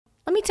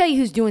me tell you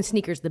who's doing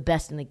sneakers the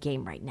best in the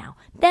game right now.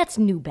 That's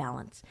New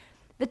Balance.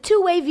 The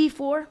two-way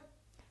V4,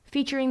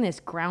 featuring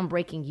this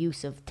groundbreaking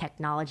use of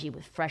technology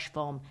with fresh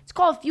foam. It's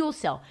called Fuel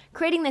Cell,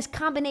 creating this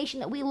combination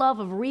that we love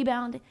of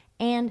rebound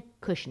and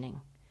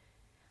cushioning.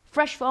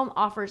 Fresh foam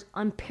offers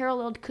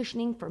unparalleled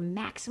cushioning for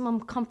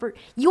maximum comfort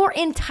your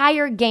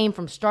entire game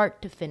from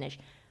start to finish.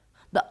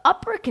 The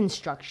upper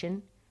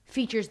construction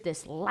features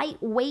this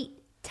lightweight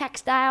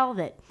textile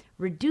that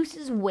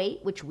reduces weight,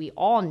 which we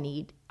all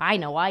need, I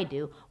know I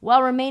do,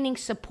 while remaining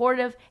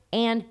supportive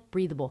and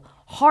breathable.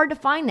 Hard to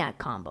find that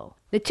combo.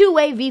 The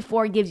two-way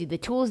V4 gives you the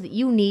tools that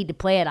you need to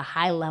play at a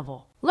high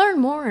level.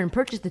 Learn more and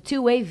purchase the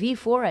two-way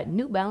V4 at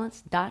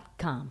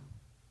newbalance.com.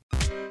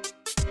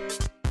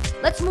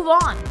 Let's move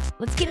on.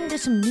 Let's get into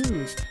some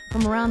news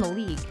from around the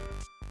league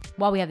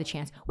while we have the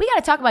chance. We got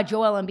to talk about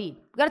Joel Embiid.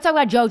 We got to talk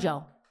about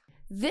JoJo.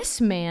 This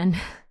man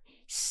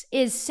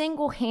is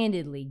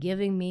single-handedly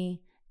giving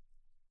me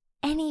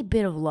any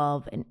bit of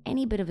love and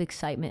any bit of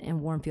excitement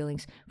and warm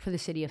feelings for the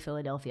city of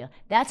Philadelphia.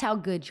 That's how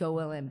good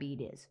Joel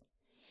Embiid is.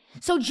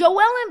 So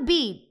Joel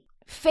Embiid,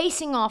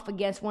 facing off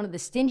against one of the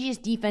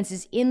stingiest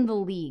defenses in the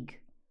league,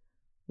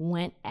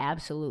 went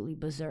absolutely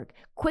berserk.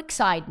 Quick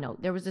side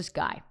note, there was this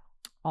guy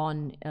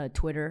on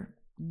Twitter,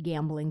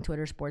 gambling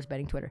Twitter, sports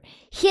betting Twitter.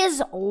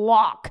 His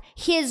lock,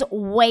 his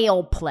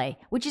whale play,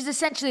 which is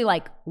essentially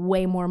like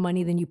way more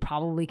money than you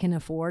probably can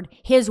afford.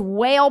 His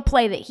whale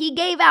play that he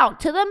gave out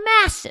to the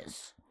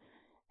masses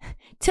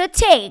to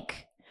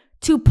take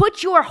to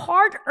put your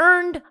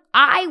hard-earned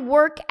I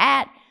work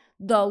at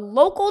the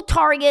local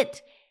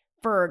Target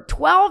for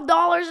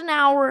 $12 an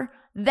hour.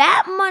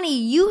 That money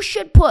you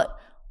should put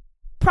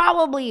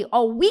probably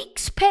a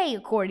week's pay,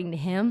 according to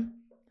him,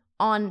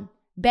 on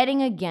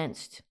betting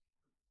against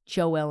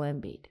Joel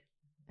Embiid.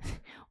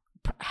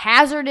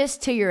 Hazardous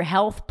to your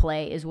health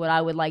play is what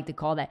I would like to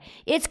call that.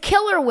 It's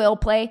killer will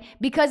play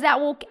because that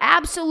will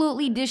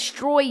absolutely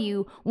destroy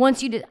you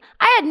once you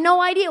I had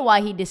no idea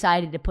why he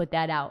decided to put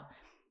that out.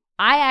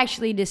 I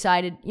actually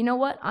decided, you know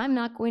what? I'm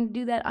not going to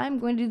do that. I'm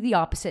going to do the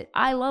opposite.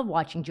 I love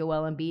watching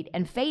Joel Embiid,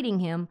 and fading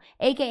him,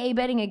 aka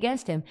betting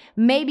against him,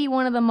 may be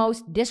one of the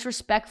most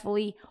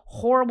disrespectfully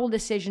horrible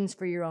decisions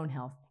for your own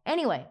health.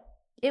 Anyway,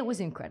 it was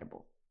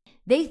incredible.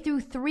 They threw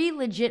 3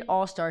 legit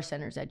all-star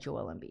centers at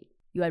Joel Embiid.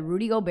 You had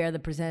Rudy Gobert,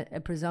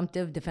 the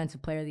presumptive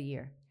defensive player of the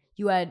year.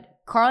 You had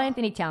Karl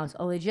Anthony Towns,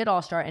 a legit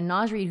all-star, and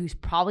Naz Reid, who's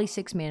probably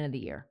 6th man of the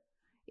year,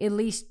 at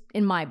least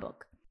in my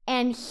book.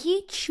 And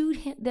he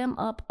chewed them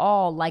up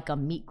all like a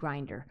meat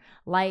grinder.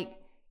 Like,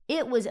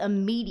 it was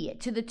immediate,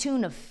 to the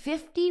tune of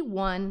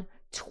 51,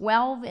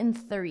 12,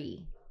 and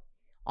 3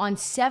 on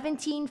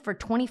 17 for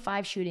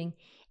 25 shooting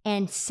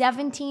and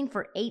 17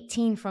 for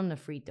 18 from the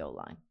free throw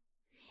line.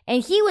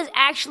 And he was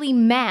actually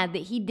mad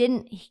that he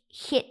didn't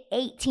hit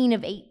 18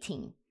 of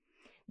 18.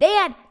 They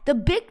had, the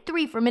big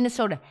 3 for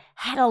Minnesota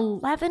had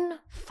 11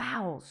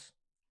 fouls.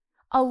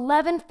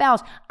 11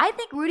 fouls. I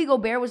think Rudy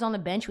Gobert was on the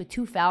bench with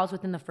 2 fouls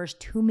within the first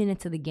 2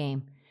 minutes of the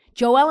game.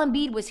 Joel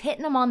Embiid was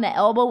hitting him on the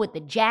elbow with the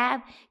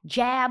jab.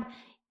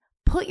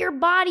 Put your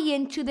body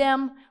into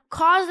them.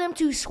 Cause them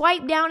to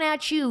swipe down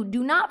at you.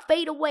 Do not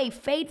fade away.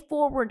 Fade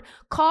forward.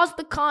 Cause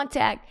the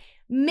contact.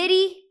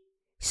 Midi,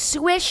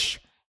 swish.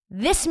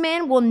 This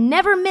man will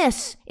never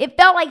miss. It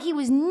felt like he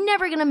was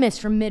never going to miss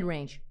from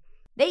mid-range.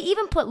 They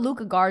even put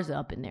Luka Garza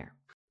up in there.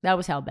 That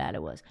was how bad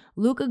it was.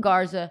 Luka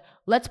Garza,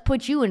 let's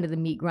put you into the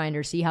meat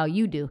grinder, see how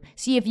you do.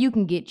 See if you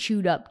can get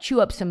chewed up,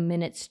 chew up some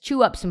minutes,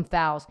 chew up some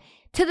fouls.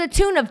 To the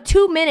tune of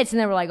 2 minutes, and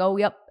they were like, oh,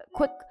 yep,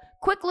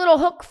 quick little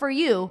hook for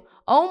you.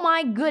 Oh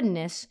my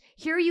goodness,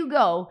 here you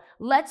go.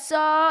 Let's,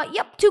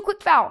 2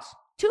 quick fouls.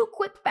 2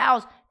 quick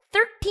fouls.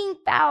 13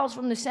 fouls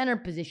from the center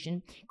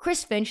position.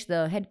 Chris Finch,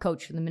 the head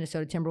coach for the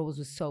Minnesota Timberwolves,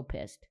 was so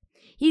pissed.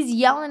 He's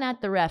yelling at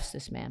the refs,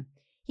 this man.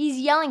 He's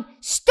yelling,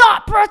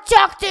 stop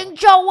protecting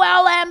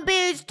Joel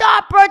Embiid!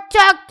 Stop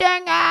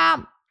protecting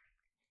him!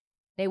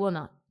 They will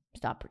not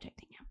stop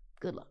protecting him.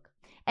 Good luck.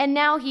 And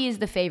now he is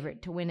the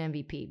favorite to win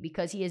MVP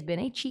because he has been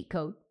a cheat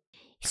code.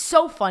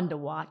 So fun to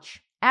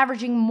watch,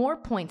 averaging more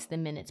points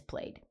than minutes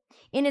played.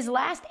 In his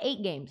last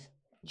 8 games,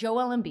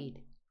 Joel Embiid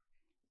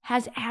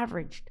has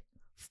averaged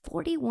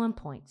 41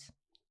 points,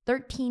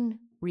 13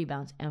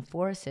 rebounds, and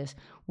 4 assists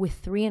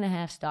with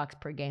 3.5 stocks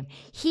per game.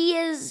 He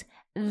is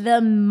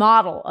the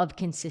model of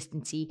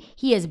consistency.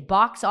 He is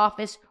box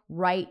office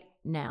right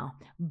now.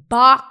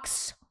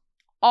 Box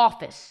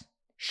office.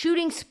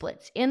 Shooting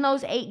splits in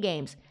those 8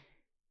 games.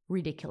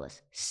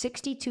 Ridiculous.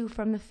 62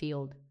 from the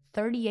field,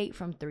 38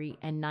 from 3,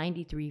 and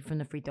 93 from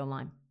the free throw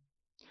line.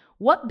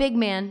 What big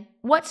man,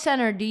 what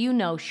center do you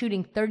know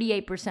shooting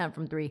 38%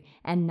 from 3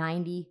 and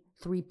 93%?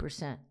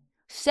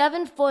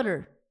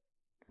 7-footer.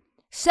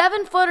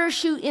 7-footers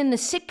shoot in the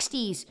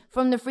 60s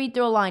from the free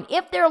throw line.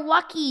 If they're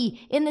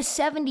lucky, in the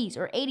 70s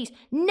or 80s.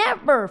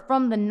 Never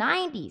from the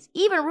 90s.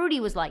 Even Rudy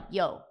was like,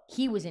 yo,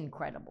 he was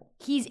incredible.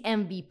 He's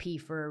MVP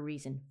for a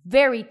reason.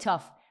 Very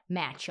tough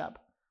matchup.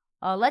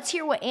 Let's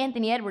hear what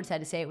Anthony Edwards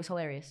had to say. It was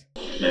hilarious.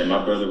 Man,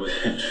 my brother was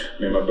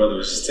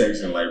just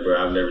texting like,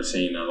 bro, I've never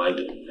seen nothing like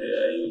it.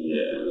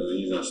 Yeah,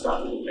 he's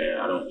unstoppable, man.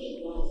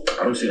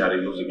 I don't see how they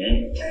lose a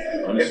game.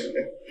 Honestly,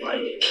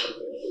 like,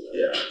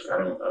 yeah, I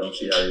don't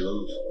see how they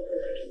lose.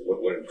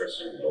 What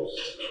impresses you most?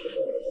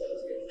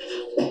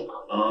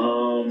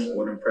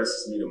 What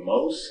impresses me the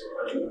most,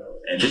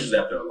 and this is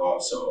after a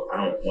loss, so I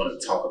don't want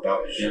to talk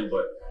about him,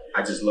 but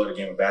I just love the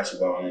game of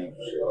basketball and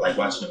like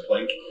watching him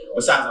play.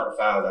 Besides all the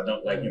fouls, I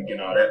don't like him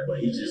getting all that, but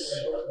he just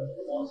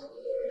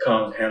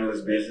comes, handles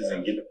his business,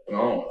 and get the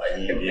on. Like,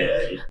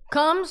 he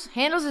comes,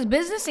 handles his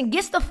business, and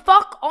gets the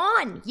fuck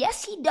on.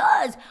 Yes, he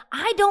does.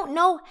 I don't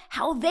know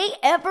how they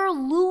ever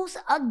lose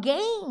a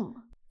game.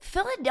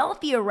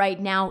 Philadelphia right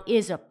now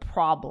is a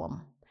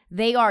problem.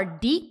 They are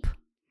deep.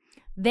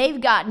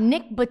 They've got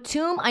Nick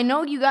Batum. I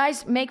know you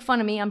guys make fun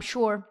of me, I'm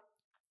sure,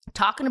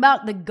 talking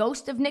about the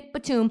ghost of Nick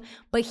Batum,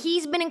 but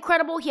he's been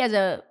incredible. He has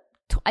a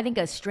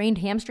strained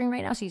hamstring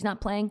right now, so he's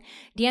not playing.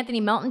 DeAnthony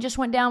Melton just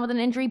went down with an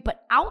injury,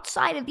 but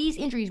outside of these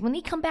injuries, when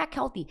they come back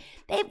healthy,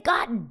 they've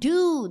got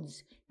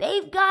dudes.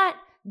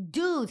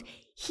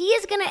 He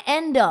is going to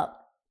end up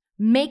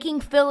making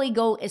Philly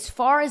go as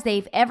far as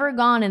they've ever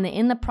gone in the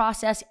in the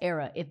process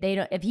era.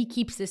 If he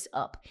keeps this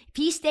up, if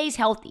he stays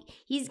healthy,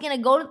 he's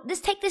gonna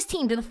take this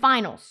team to the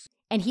finals,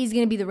 and he's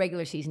gonna be the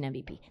regular season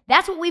MVP.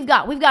 That's what we've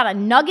got. We've got a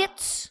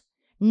Nuggets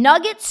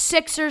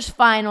Sixers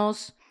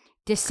finals,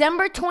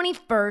 December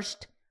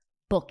 21st.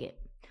 Book it.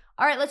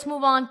 All right, let's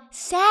move on.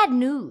 Sad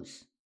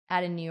news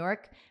out of New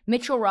York.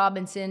 Mitchell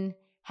Robinson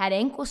had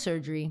ankle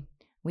surgery.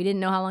 We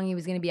didn't know how long he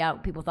was gonna be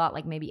out. People thought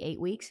like maybe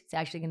 8 weeks. It's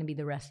actually gonna be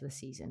the rest of the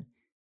season.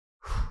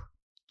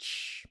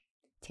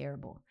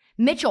 Terrible.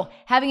 Mitchell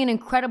having an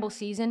incredible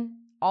season.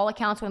 All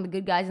accounts, one of the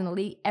good guys in the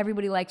league.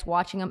 Everybody likes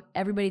watching him.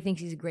 Everybody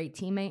thinks he's a great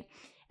teammate.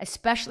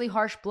 Especially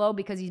harsh blow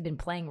because he's been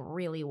playing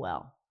really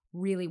well.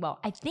 Really well.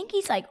 I think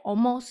he's like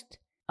almost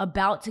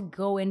about to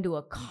go into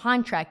a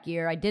contract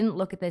year. I didn't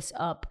look at this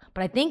up,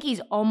 but I think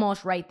he's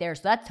almost right there.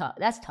 So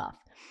that's tough.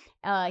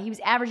 He was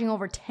averaging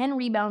over 10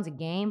 rebounds a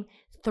game,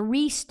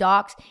 3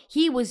 stocks.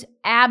 He was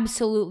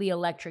absolutely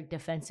electric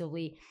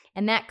defensively.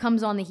 And that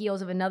comes on the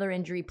heels of another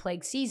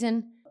injury-plagued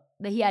season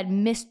that he had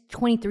missed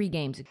 23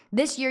 games.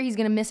 This year, he's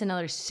going to miss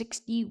another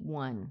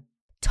 61.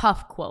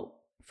 Tough quote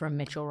from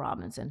Mitchell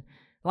Robinson.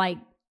 Like,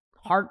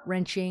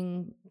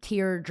 heart-wrenching,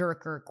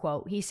 tear-jerker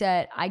quote. He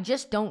said, "I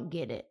just don't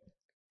get it.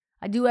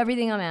 I do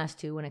everything I'm asked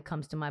to when it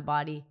comes to my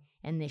body,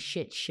 and this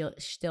shit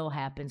still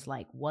happens.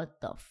 Like,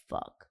 what the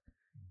fuck?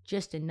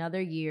 Just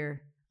another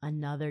year,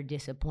 another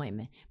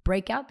disappointment."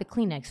 Break out the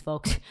Kleenex,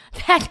 folks.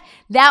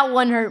 That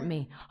one hurt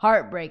me.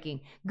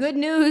 Heartbreaking. Good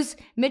news,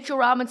 Mitchell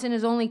Robinson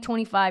is only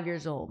 25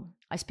 years old.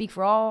 I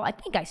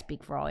think I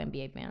speak for all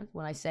NBA fans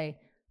when I say,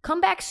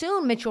 come back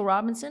soon, Mitchell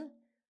Robinson.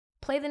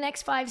 Play the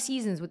next 5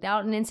 seasons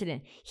without an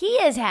incident.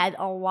 He has had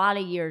a lot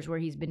of years where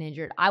he's been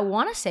injured. I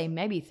want to say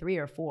maybe 3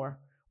 or 4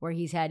 where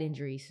he's had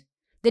injuries.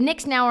 The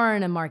Knicks now are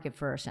in a market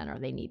for a center.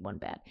 They need one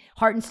bad.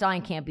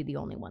 Hartenstein can't be the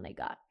only one they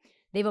got.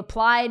 They've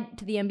applied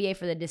to the NBA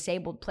for the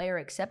disabled player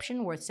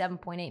exception worth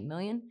 $7.8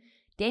 million.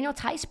 Daniel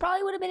Tice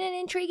probably would have been an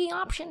intriguing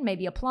option,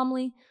 maybe a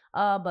Plumlee,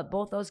 but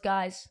both those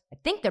guys, I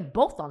think they're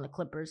both on the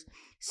Clippers.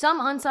 Some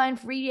unsigned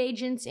free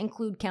agents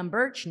include Kem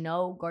Birch,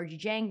 no. Gorgie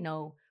Jang,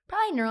 no.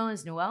 Probably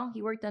Nerlens Noel.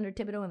 He worked under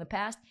Thibodeau in the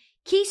past.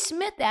 Keith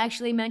Smith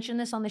actually mentioned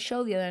this on the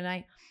show the other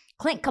night.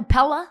 Clint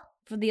Capella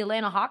for the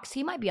Atlanta Hawks,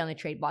 he might be on the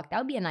trade block. That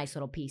would be a nice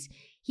little piece.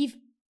 He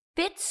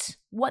fits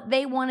what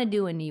they want to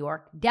do in New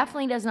York.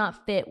 Definitely does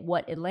not fit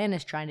what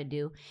Atlanta's trying to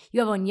do.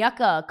 You have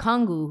Onyeka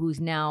Okongwu, who's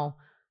now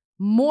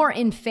more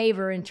in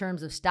favor in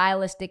terms of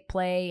stylistic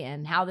play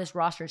and how this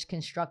roster is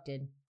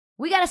constructed.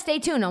 We got to stay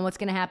tuned on what's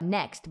going to happen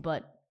next,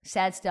 but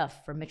sad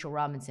stuff for Mitchell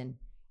Robinson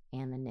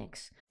and the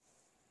Knicks.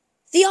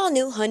 The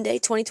all-new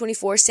Hyundai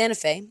 2024 Santa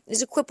Fe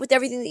is equipped with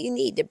everything that you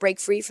need to break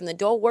free from the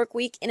dull work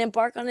week and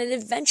embark on an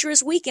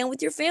adventurous weekend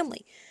with your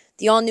family.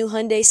 The all-new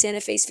Hyundai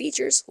Santa Fe's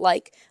features,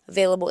 like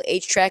available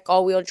H-Track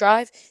all-wheel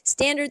drive,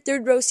 standard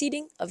third-row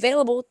seating,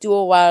 available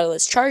dual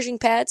wireless charging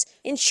pads,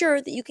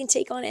 ensure that you can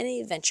take on any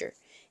adventure.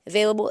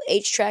 Available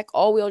H-Track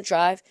all-wheel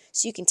drive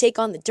so you can take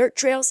on the dirt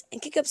trails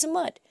and kick up some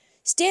mud.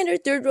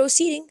 Standard third-row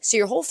seating so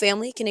your whole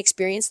family can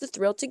experience the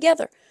thrill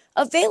together.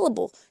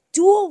 Available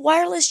dual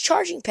wireless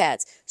charging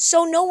pads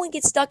so no one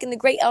gets stuck in the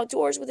great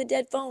outdoors with a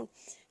dead phone.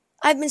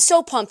 I've been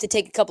so pumped to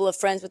take a couple of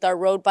friends with our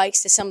road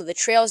bikes to some of the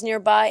trails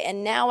nearby,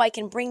 and now I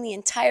can bring the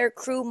entire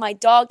crew, my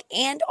dog,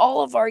 and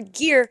all of our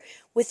gear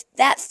with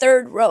that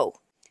third row.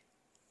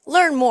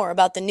 Learn more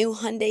about the new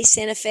Hyundai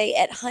Santa Fe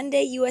at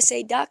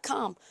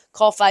HyundaiUSA.com.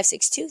 Call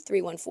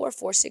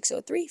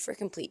 562-314-4603 for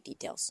complete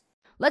details.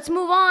 Let's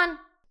move on.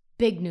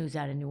 Big news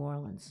out of New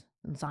Orleans.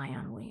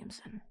 Zion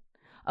Williamson.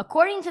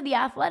 According to The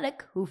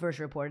Athletic, who first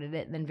reported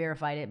it, then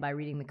verified it by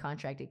reading the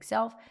contract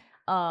itself,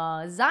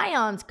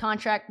 Zion's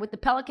contract with the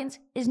Pelicans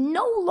is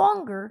no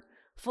longer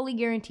fully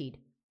guaranteed.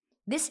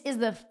 This is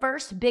the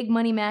first big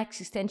money max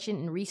extension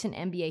in recent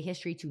NBA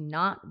history to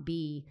not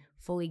be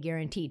fully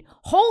guaranteed.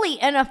 Holy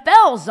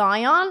NFL,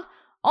 Zion!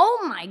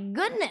 Oh my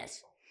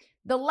goodness!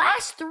 The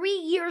last 3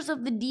 years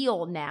of the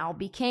deal now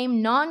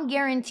became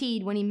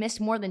non-guaranteed when he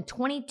missed more than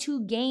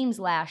 22 games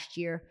last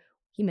year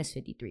He missed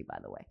 53, by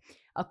the way.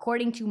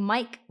 According to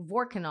Mike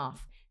Vorkunov,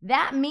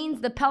 that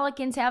means the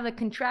Pelicans have the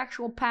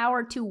contractual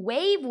power to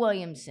waive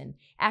Williamson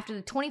after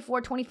the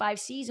 24-25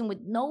 season with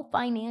no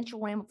financial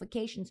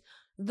ramifications,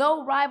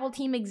 though rival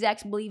team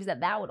execs believes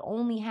that would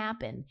only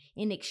happen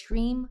in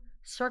extreme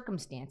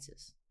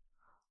circumstances.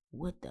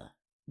 Would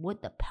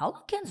the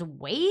Pelicans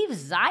waive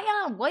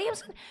Zion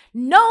Williamson?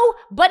 No,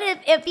 but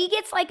if he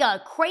gets like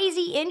a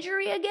crazy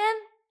injury again,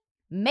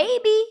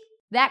 maybe.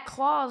 That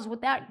clause,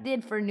 what that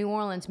did for New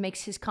Orleans,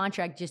 makes his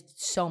contract just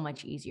so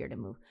much easier to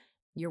move.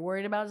 You're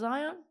worried about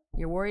Zion?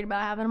 You're worried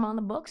about having him on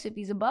the books if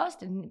he's a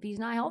bust and if he's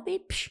not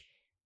healthy?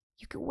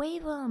 You can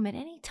waive him at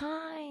any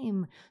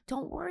time.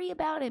 Don't worry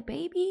about it,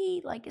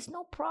 baby. Like, it's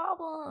no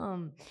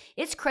problem.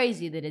 It's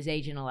crazy that his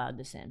agent allowed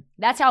this in.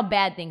 That's how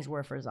bad things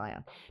were for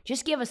Zion.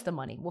 Just give us the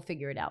money. We'll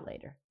figure it out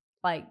later.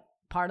 Like,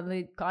 part of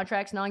the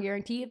contract's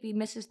non-guarantee if he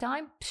misses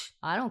time?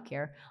 I don't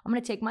care. I'm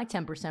going to take my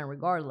 10%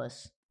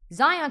 regardless.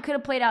 Zion could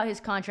have played out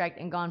his contract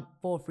and gone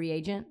full free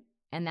agent,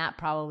 and that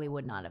probably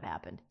would not have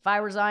happened. If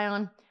I were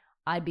Zion,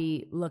 I'd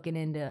be looking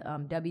into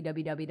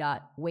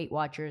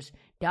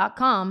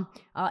www.weightwatchers.com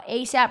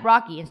ASAP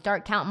Rocky and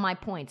start counting my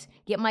points.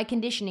 Get my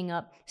conditioning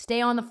up. Stay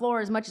on the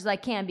floor as much as I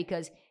can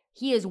because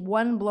he is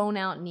one blown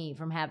out knee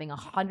from having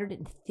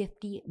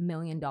 $150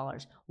 million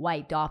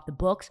wiped off the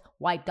books,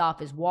 wiped off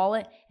his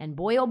wallet, and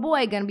boy, oh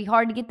boy, gonna be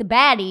hard to get the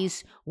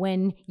baddies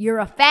when you're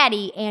a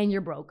fatty and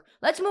you're broke.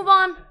 Let's move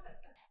on.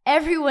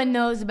 Everyone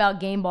knows about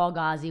Game Ball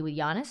Ghazi with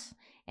Giannis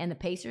and the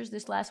Pacers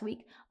this last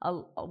week.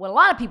 What a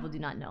lot of people do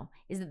not know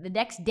is that the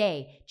next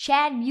day,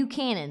 Chad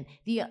Buchanan,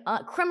 the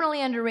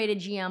criminally underrated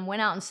GM,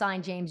 went out and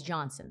signed James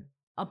Johnson.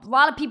 A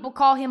lot of people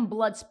call him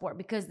Bloodsport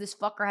because this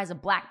fucker has a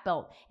black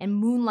belt and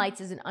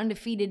moonlights as an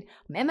undefeated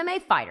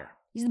MMA fighter.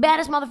 He's the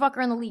baddest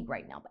motherfucker in the league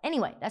right now. But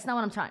anyway, that's not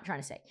what I'm trying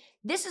to say.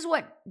 This is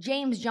what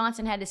James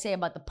Johnson had to say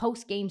about the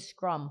post-game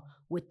scrum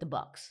with the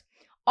Bucks.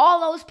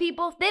 All those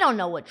people, they don't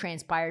know what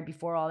transpired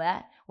before all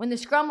that. When the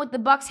scrum with the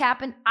Bucks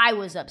happened, I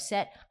was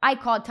upset. I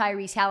called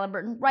Tyrese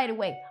Halliburton right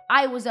away.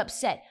 I was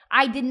upset.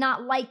 I did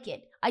not like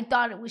it. I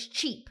thought it was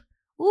cheap.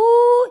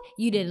 Ooh,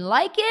 you didn't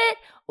like it?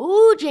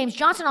 Ooh, James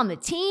Johnson on the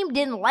team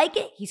didn't like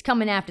it? He's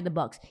coming after the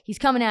Bucks. He's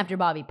coming after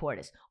Bobby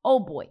Portis. Oh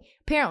boy.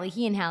 Apparently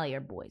he and Hallie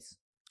are boys.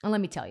 And let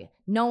me tell you,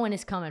 no one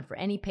is coming for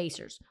any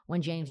Pacers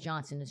when James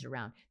Johnson is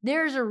around.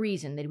 There's a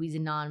reason that he's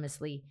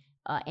anonymously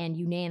and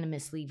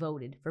unanimously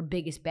voted for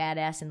biggest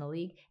badass in the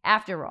league.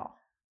 After all,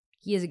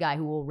 he is a guy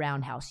who will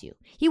roundhouse you.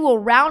 He will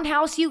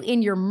roundhouse you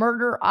in your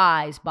murder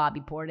eyes, Bobby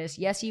Portis.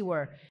 Yes, he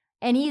were.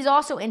 And he's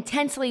also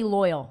intensely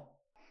loyal.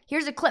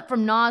 Here's a clip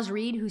from Naz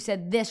Reid, who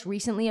said this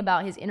recently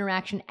about his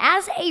interaction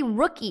as a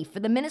rookie for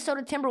the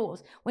Minnesota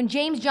Timberwolves when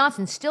James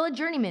Johnson, still a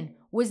journeyman,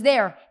 was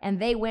there and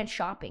they went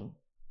shopping.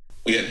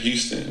 We in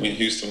Houston,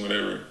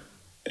 whatever,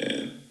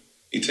 and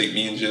he take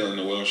me and Jalen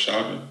to Wells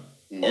shopping.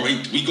 Or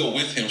we go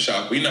with him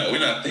shopping. We're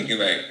not thinking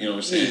like, you know what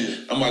I'm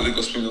saying? I'm about to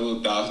go spend a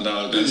little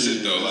 $1,000. That's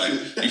it though. Like,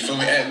 you feel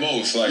me? At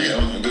most, like,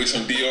 I'm gonna get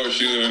some Dior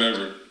shoes or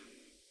whatever.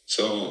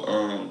 So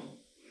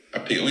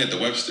we at the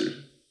Webster.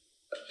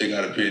 I pick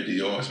out a pair of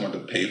Dior. I just want to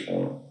pay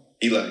for them.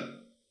 He like,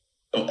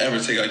 don't ever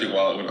take out your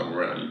wallet when I'm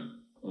around you.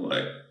 I'm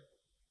like,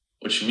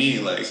 what you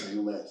mean? Like,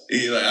 I'm like,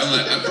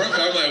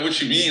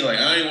 what you mean? Like,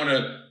 I ain't want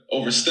to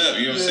overstep.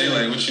 You know what I'm saying?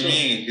 Like, what you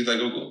mean? He's like,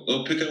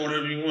 go pick out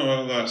whatever you want.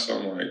 Blah, blah. So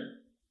I'm like,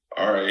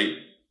 all right.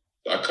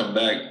 I come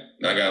back,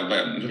 and I got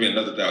like maybe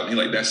another $1,000. He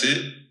like, that's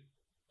it?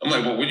 I'm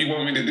like, well, what do you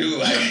want me to do?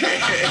 Like,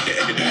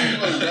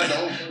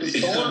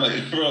 I'm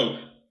like, bro.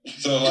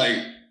 So like,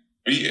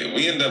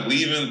 we end up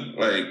leaving.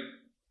 Like,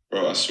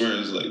 bro, I swear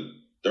it's like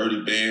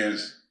 30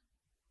 bands,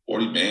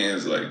 40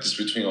 bands, like just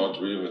between all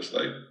three of us.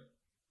 Like,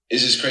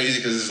 it's just crazy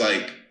because it's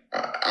like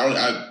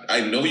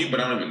I know you,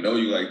 but I don't even know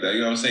you like that. You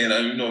know what I'm saying?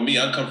 You know me,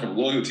 I come from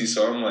loyalty,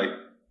 so I'm like,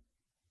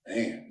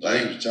 man,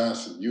 James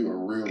Johnson, you a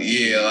real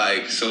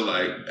so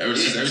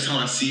every time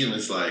I see him,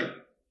 it's like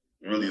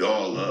really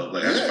all love.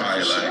 Like, that's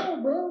probably like,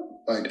 sure, bro.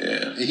 Like,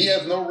 he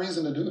has no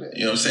reason to do that.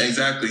 You know what I'm saying?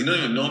 Exactly. He don't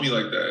even know me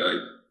like that.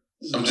 Like,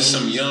 I'm just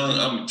some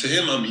young. To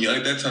him, I'm young.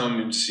 At that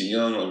time, I'm just a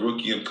young, a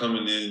rookie. I'm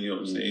coming in. You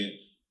know what I'm saying?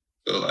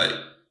 So like,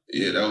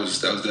 yeah, that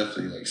was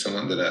definitely like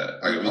someone that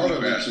I really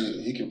grasped.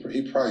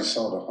 He probably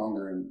saw the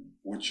hunger in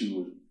what you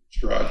were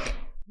trying.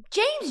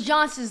 James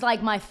Johnson's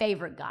like my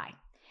favorite guy.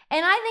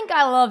 And I think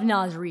I love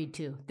Naz Reid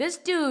too. This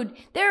dude,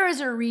 there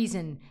is a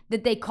reason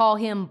that they call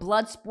him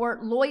Bloodsport,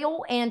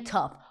 loyal and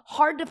tough.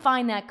 Hard to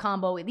find that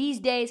combo these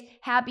days.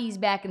 Happy he's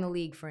back in the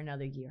league for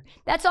another year.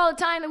 That's all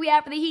the time that we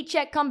have for the Heat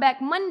Check. Come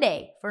back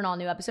Monday for an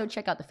all-new episode.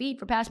 Check out the feed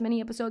for past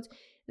many episodes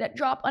that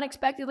drop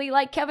unexpectedly,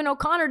 like Kevin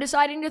O'Connor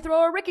deciding to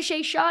throw a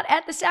ricochet shot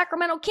at the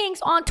Sacramento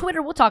Kings on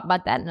Twitter. We'll talk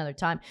about that another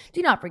time.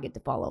 Do not forget to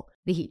follow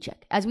the Heat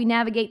Check. As we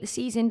navigate the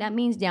season, that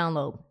means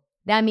download.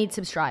 That means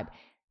subscribe.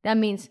 That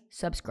means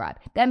subscribe.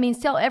 That means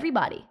tell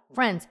everybody,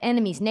 friends,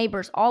 enemies,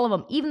 neighbors, all of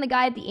them, even the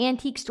guy at the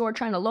antique store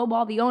trying to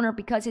lowball the owner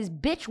because his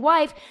bitch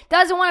wife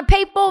doesn't want to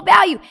pay full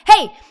value.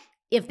 Hey,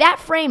 if that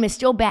frame is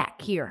still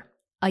back here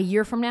a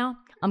year from now,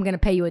 I'm going to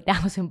pay you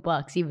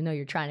 $1,000 even though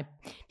you're trying to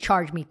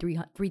charge me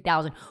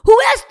 $3,000. Who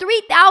has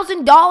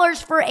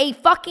 $3,000 for a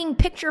fucking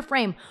picture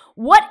frame?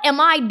 What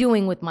am I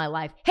doing with my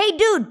life? Hey,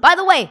 dude, by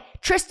the way,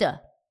 Trista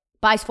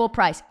buys full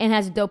price and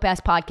has a dope-ass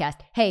podcast.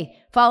 Hey,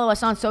 follow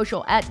us on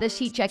social at This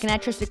Heat Check and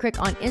at Trista Crick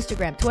on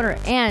Instagram, Twitter,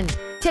 and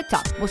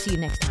TikTok. We'll see you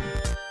next time.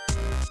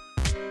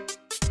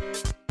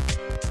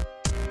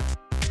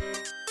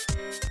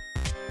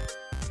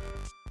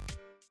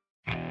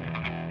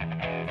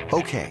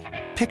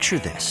 Okay, picture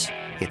this.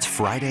 It's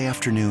Friday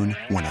afternoon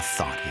when a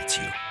thought hits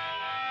you.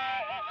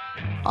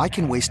 I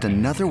can waste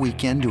another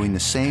weekend doing the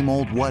same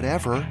old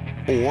whatever,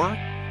 or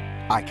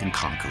I can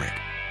conquer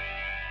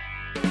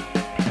it.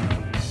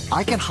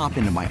 I can hop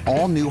into my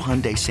all-new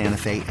Hyundai Santa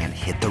Fe and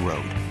hit the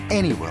road.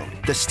 Any road.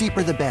 The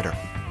steeper, the better.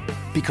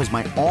 Because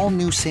my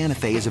all-new Santa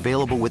Fe is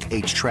available with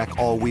H-Track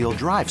all-wheel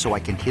drive, so I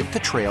can hit the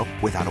trail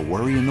without a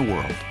worry in the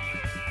world.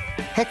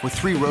 Heck, with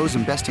 3 rows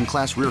and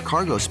best-in-class rear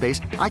cargo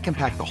space, I can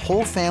pack the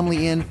whole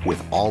family in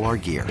with all our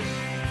gear.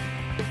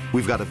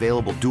 We've got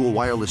available dual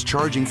wireless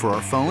charging for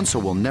our phones, so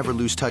we'll never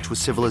lose touch with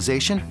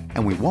civilization,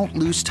 and we won't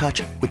lose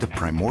touch with the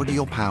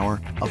primordial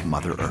power of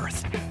Mother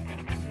Earth.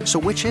 So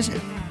which is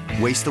it?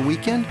 Waste the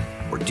weekend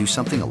or do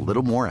something a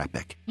little more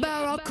epic?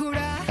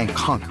 And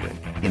conquer it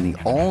in the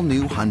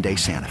all-new Hyundai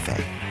Santa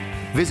Fe.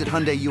 Visit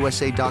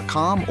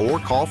HyundaiUSA.com or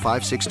call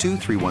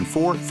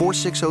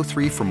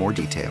 562-314-4603 for more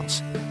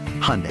details.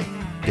 Hyundai,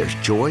 there's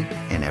joy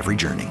in every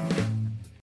journey.